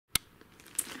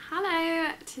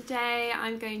Hello, today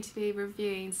I'm going to be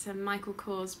reviewing some Michael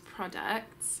Kors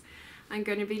products. I'm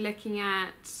going to be looking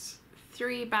at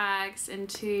 3 bags and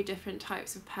 2 different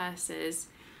types of purses,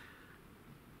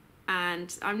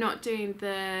 and I'm not doing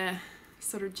the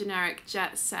sort of generic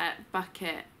jet set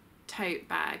bucket tote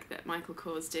bag that Michael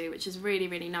Kors do, which is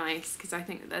really nice because I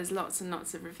think that there's lots and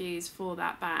lots of reviews for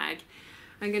that bag.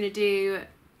 I'm going to do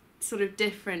sort of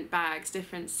different bags,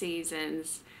 different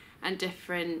seasons and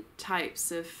different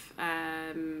types of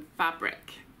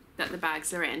fabric that the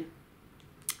bags are in.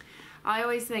 I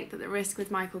always think that the risk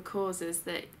with Michael Kors is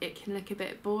that it can look a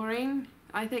bit boring.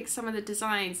 I think some of the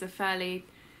designs are fairly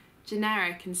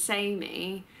generic and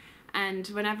samey, and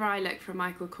whenever I look for a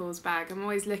Michael Kors bag, I'm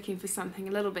always looking for something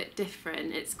a little bit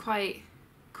different. It's quite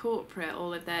corporate,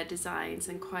 all of their designs,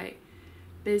 and quite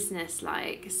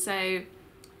business-like. So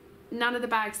none of the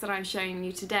bags that I'm showing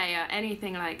you today are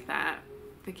anything like that,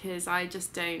 because I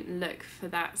just don't look for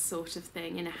that sort of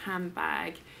thing in a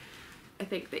handbag. I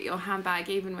think that your handbag,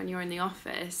 even when you're in the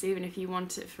office, even if you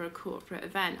want it for a corporate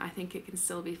event, I think it can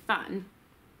still be fun.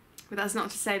 But that's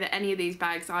not to say that any of these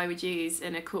bags I would use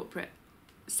in a corporate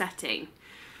setting.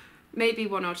 Maybe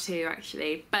 1 or 2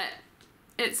 actually, but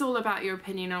it's all about your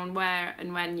opinion on where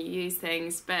and when you use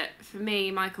things. But for me,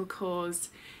 Michael Kors,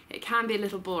 it can be a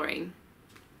little boring.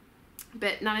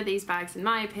 But none of these bags, in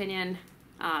my opinion,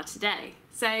 are today.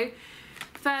 So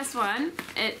first one,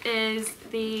 it is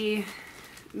the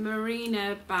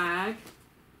Marina bag,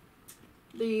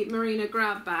 the Marina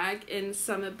grab bag in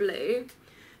summer blue.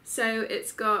 So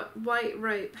it's got white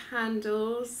rope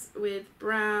handles with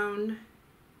brown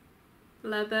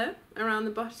leather around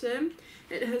the bottom.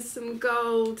 It has some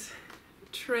gold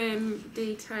trim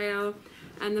detail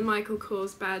and the Michael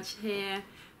Kors badge here,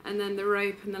 and then the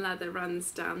rope and the leather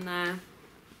runs down there.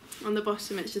 On the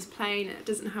bottom it's just plain, it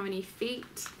doesn't have any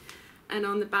feet, and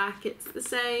on the back it's the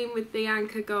same with the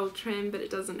anchor gold trim, but it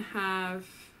doesn't have...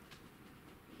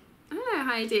 Hello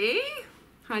Heidi!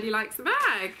 Heidi likes the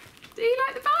bag. Do you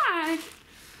like the bag?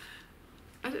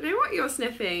 I don't know what you're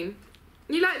sniffing.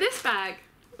 You like this bag?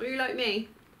 Or you like me?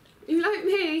 You like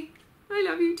me? I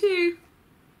love you too.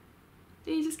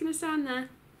 Are you just gonna stand there?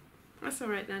 That's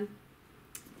alright then.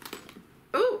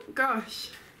 Oh gosh.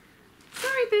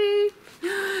 Sorry, boo.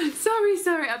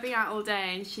 Sorry, I've been out all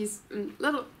day and she's a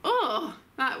little... Oh,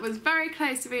 that was very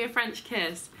close to being a French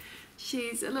kiss.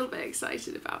 She's a little bit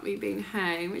excited about me being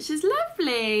home, which is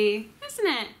lovely, isn't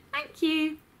it? Thank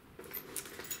you.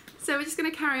 So we're just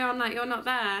going to carry on like you're not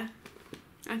there,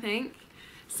 I think.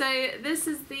 So this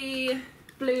is the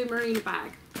blue Marina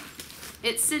bag.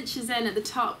 It cinches in at the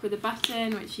top with a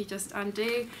button, which you just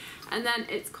undo, and then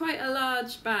it's quite a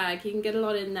large bag. You can get a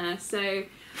lot in there. So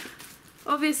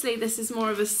obviously this is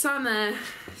more of a summer,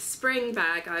 spring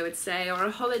bag, I would say, or a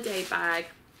holiday bag.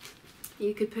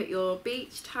 You could put your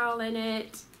beach towel in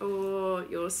it, or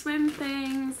your swim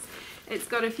things. It's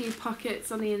got a few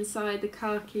pockets on the inside, the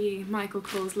khaki Michael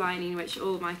Kors lining, which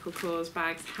all Michael Kors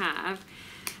bags have.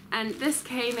 And this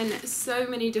came in so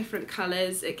many different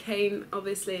colours. It came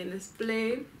obviously in this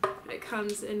blue, it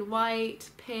comes in white,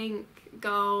 pink,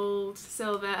 gold,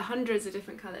 silver, hundreds of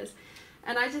different colours.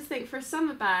 And I just think for a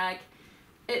summer bag,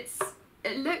 it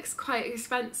looks quite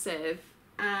expensive,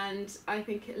 and I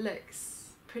think it looks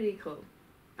pretty cool.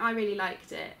 I really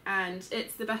liked it, and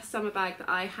it's the best summer bag that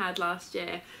I had last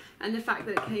year. And the fact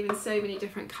that it came in so many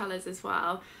different colours as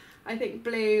well. I think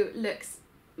blue looks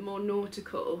more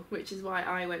nautical, which is why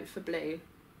I went for blue.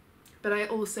 But I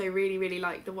also really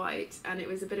like the white, and it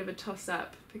was a bit of a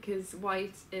toss-up because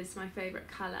white is my favourite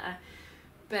colour,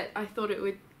 but I thought it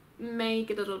would make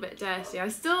it a little bit dirty. I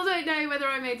still don't know whether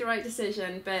I made the right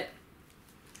decision, but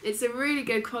it's a really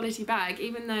good quality bag.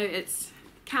 Even though it's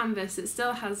canvas, it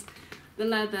still has the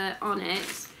leather on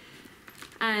it,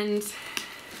 and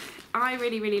I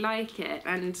really like it,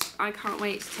 and I can't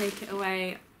wait to take it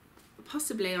away,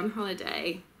 possibly on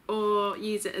holiday, or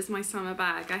use it as my summer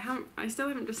bag. I still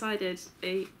haven't decided,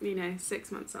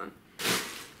 6 months on.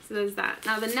 So there's that.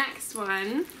 Now the next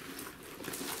one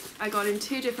I got in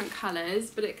 2 different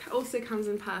colours, but it also comes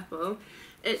in purple.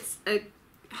 It's a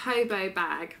hobo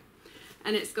bag,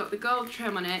 and it's got the gold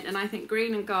trim on it, and I think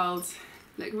green and gold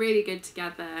look really good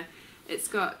together. It's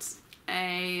got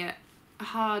a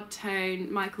hard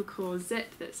tone Michael Kors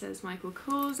zip that says Michael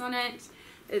Kors on it.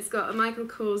 It's got a Michael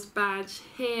Kors badge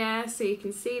here, so you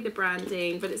can see the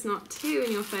branding, but it's not too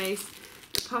in your face.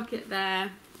 A pocket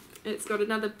there. It's got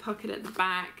another pocket at the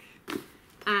back,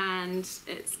 and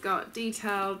it's got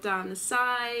detail down the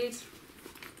side,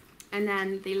 and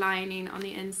then the lining on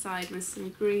the inside with some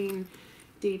green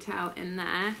detail in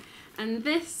there. And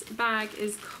this bag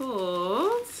is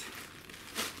called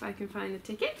if I can find the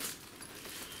ticket.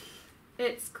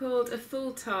 It's called a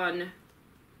Fulton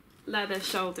leather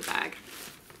shoulder bag.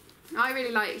 I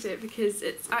really liked it because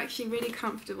it's actually really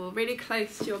comfortable, really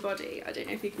close to your body. I don't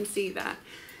know if you can see that.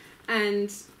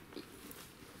 And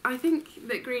I think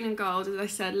that green and gold, as I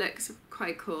said, looks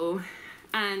quite cool.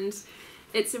 And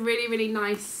it's a really, really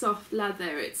nice soft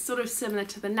leather. It's sort of similar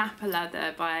to the Napa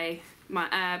leather by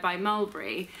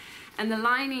Mulberry. And the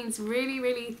lining's really,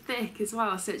 really thick as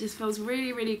well, so it just feels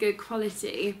really, really good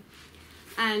quality.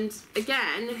 And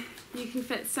again, you can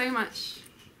fit so much.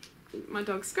 My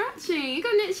dog's scratching, you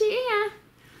got an itchy ear.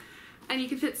 And you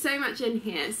can fit so much in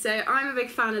here. So I'm a big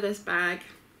fan of this bag,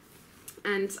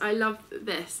 and I love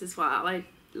this as well. I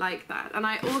like that. And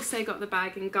I also got the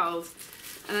bag in gold,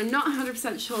 and I'm not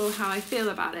 100% sure how I feel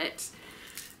about it,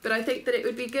 but I think that it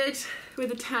would be good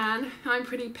with a tan. I'm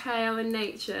pretty pale in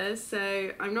nature,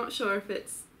 so I'm not sure if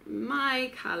it's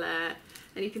my colour.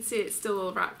 And you can see it's still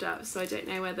all wrapped up, so I don't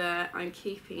know whether I'm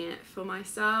keeping it for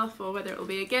myself or whether it will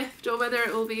be a gift or whether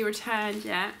it will be returned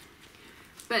yet.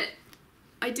 But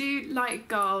I do like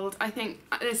gold. I think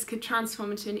this could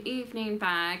transform into an evening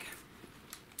bag,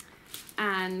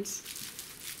 and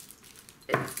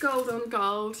it's gold on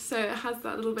gold, so it has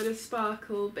that little bit of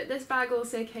sparkle. But this bag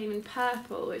also came in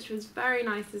purple, which was very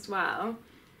nice as well.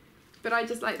 But I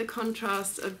just like the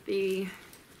contrast of the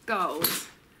gold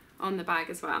on the bag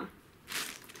as well.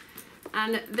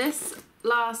 And this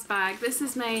last bag, this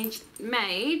is made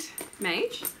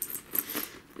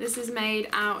this is made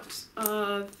out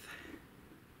of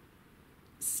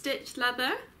stitched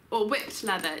leather, or whipped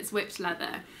leather. It's whipped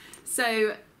leather.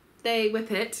 So they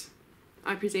whip it,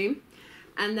 I presume,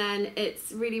 and then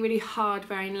it's really, really hard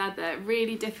wearing leather,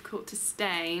 really difficult to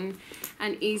stain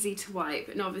and easy to wipe,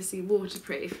 and obviously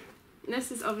waterproof. And this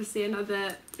is obviously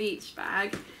another beach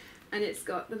bag, and it's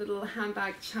got the little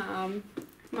handbag charm,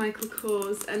 Michael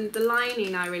Kors, and the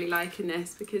lining I really like in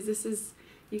this, because this is,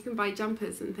 you can buy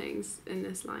jumpers and things in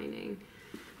this lining.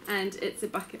 And it's a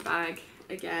bucket bag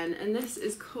again, and this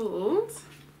is called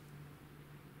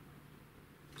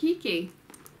Kiki,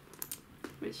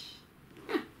 which,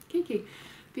 yeah, Kiki.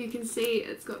 But you can see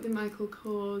it's got the Michael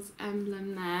Kors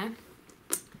emblem there.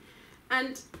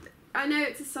 And I know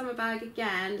it's a summer bag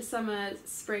again, summer,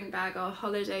 spring bag or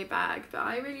holiday bag, but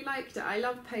I really liked it. I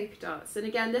love polka dots, and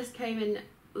again this came in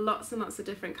lots and lots of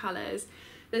different colours.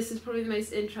 This is probably the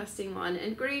most interesting one,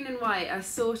 and green and white are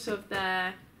sort of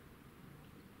their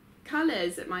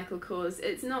colours at Michael Kors.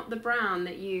 It's not the brown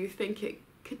that you think it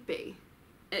could be,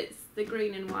 it's the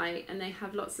green and white, and they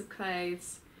have lots of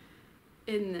clothes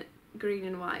in green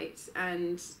and white,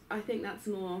 and I think that's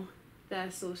more their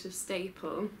sort of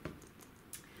staple.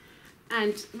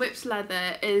 And whipped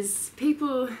leather is,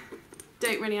 people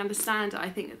don't really understand it, I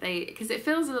think, that they, because it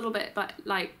feels a little bit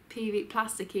like PV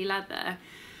plasticky leather,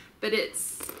 but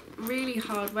it's really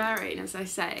hard wearing, as I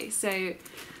say. So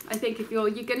I think if you're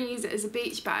going to use it as a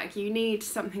beach bag, you need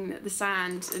something that the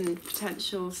sand and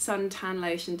potential suntan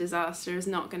lotion disaster is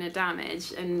not going to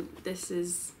damage, and this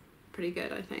is pretty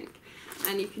good, I think.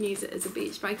 And you can use it as a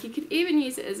beach bag. You could even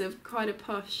use it as quite a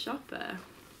posh shopper,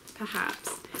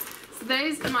 perhaps. So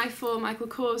those are my 4 Michael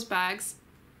Kors bags.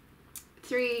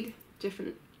 3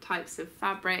 different types of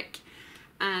fabric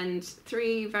and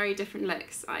 3 very different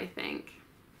looks, I think.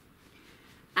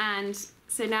 And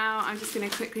so now I'm just going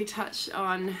to quickly touch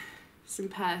on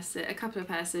a couple of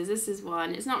purses. This is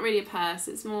one. It's not really a purse,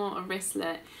 it's more a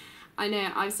wristlet. I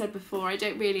know I've said before, I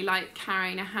don't really like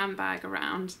carrying a handbag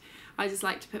around. I just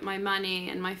like to put my money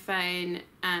and my phone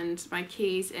and my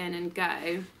keys in and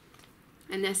go.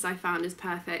 And this I found is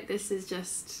perfect. This is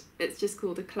just, it's just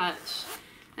called a clutch.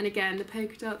 And again, the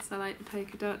polka dots, I like the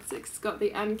polka dots. It's got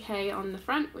the MK on the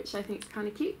front, which I think is kind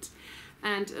of cute,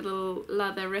 and a little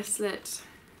leather wristlet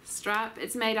strap.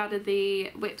 It's made out of the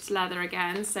whipped leather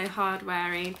again, so hard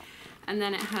wearing. And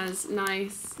then it has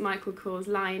nice Michael Kors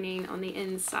lining on the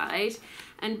inside.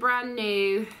 And brand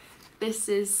new, this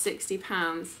is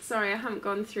 £60. Sorry, I haven't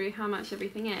gone through how much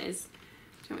everything is.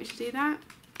 Do you want me to do that?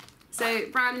 So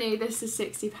brand new, this is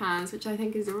 £60, which I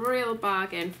think is a real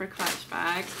bargain for a clutch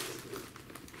bag.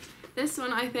 This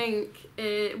one, I think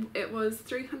it was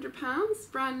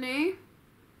 £300, brand new.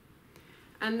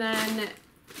 And then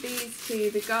these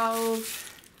 2, the gold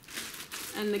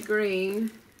and the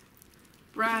green,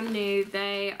 brand new,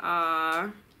 they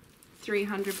are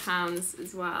 £300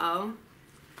 as well.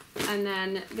 And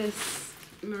then this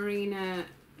Marina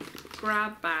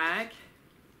grab bag,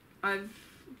 I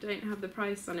don't have the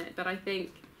price on it, but I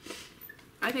think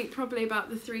probably about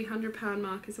the £300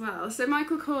 mark as well. So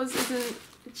Michael Kors isn't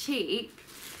cheap.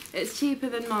 It's cheaper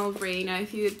than Mulberry. You know,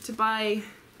 if you were to buy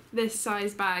this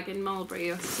size bag in Mulberry,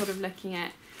 you're sort of looking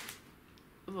at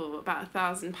about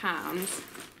 £1,000.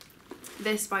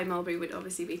 This by Mulberry would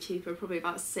obviously be cheaper, probably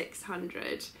about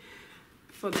 600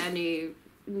 for their new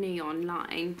neon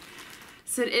line.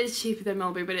 So it is cheaper than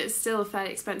Mulberry, but it's still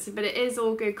fairly expensive. But it is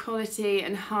all good quality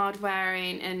and hard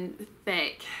wearing and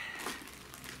thick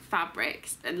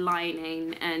fabrics and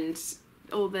lining, and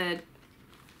all the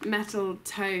metal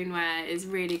tone wear is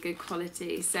really good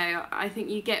quality. So I think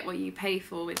you get what you pay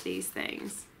for with these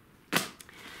things.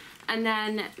 And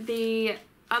then the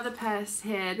other purse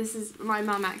here, this is, my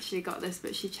mum actually got this,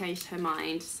 but she changed her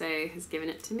mind, so has given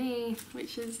it to me,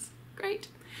 which is great.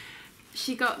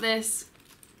 She got this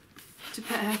to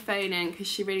put her phone in because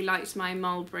she really liked my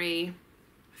Mulberry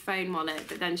phone wallet,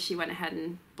 but then she went ahead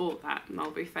and bought that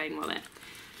Mulberry phone wallet.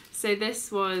 So this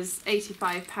was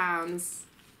 £85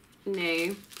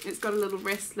 new. It's got a little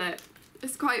wristlet.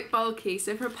 It's quite bulky,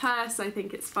 so for a purse I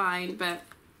think it's fine, but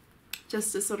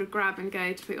just to sort of grab and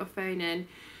go to put your phone in,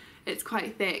 it's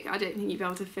quite thick. I don't think you'd be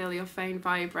able to feel your phone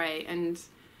vibrate, and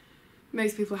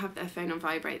most people have their phone on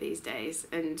vibrate these days,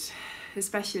 and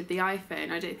especially with the iPhone,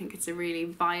 I don't think it's a really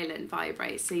violent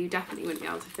vibrate, so you definitely wouldn't be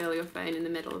able to feel your phone in the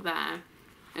middle there.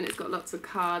 And it's got lots of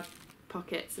card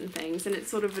pockets and things, and it's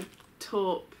sort of a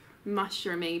taupe,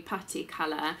 mushroomy, putty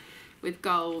colour with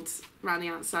gold around the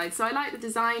outside. So I like the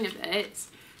design of it,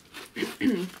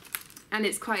 and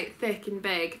it's quite thick and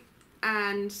big,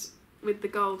 and with the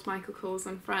gold Michael Kors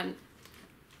on front.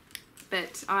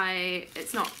 But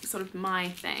it's not sort of my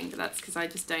thing, but that's because I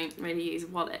just don't really use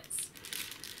wallets.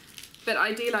 But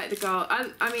I do like the gold.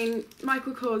 I mean,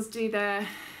 Michael Kors do their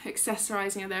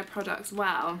accessorising of their products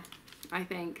well, I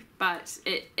think, but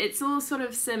it's all sort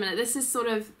of similar. This is sort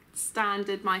of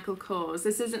standard Michael Kors.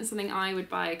 This isn't something I would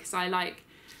buy because I like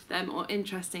their more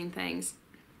interesting things,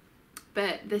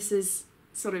 but this is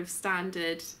sort of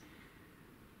standard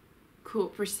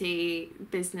corporate-y,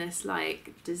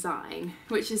 business-like design,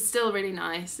 which is still really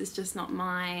nice. It's just not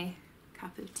my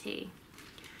cup of tea.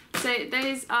 So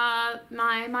those are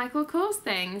my Michael Kors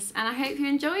things, and I hope you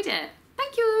enjoyed it.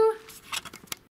 Thank you!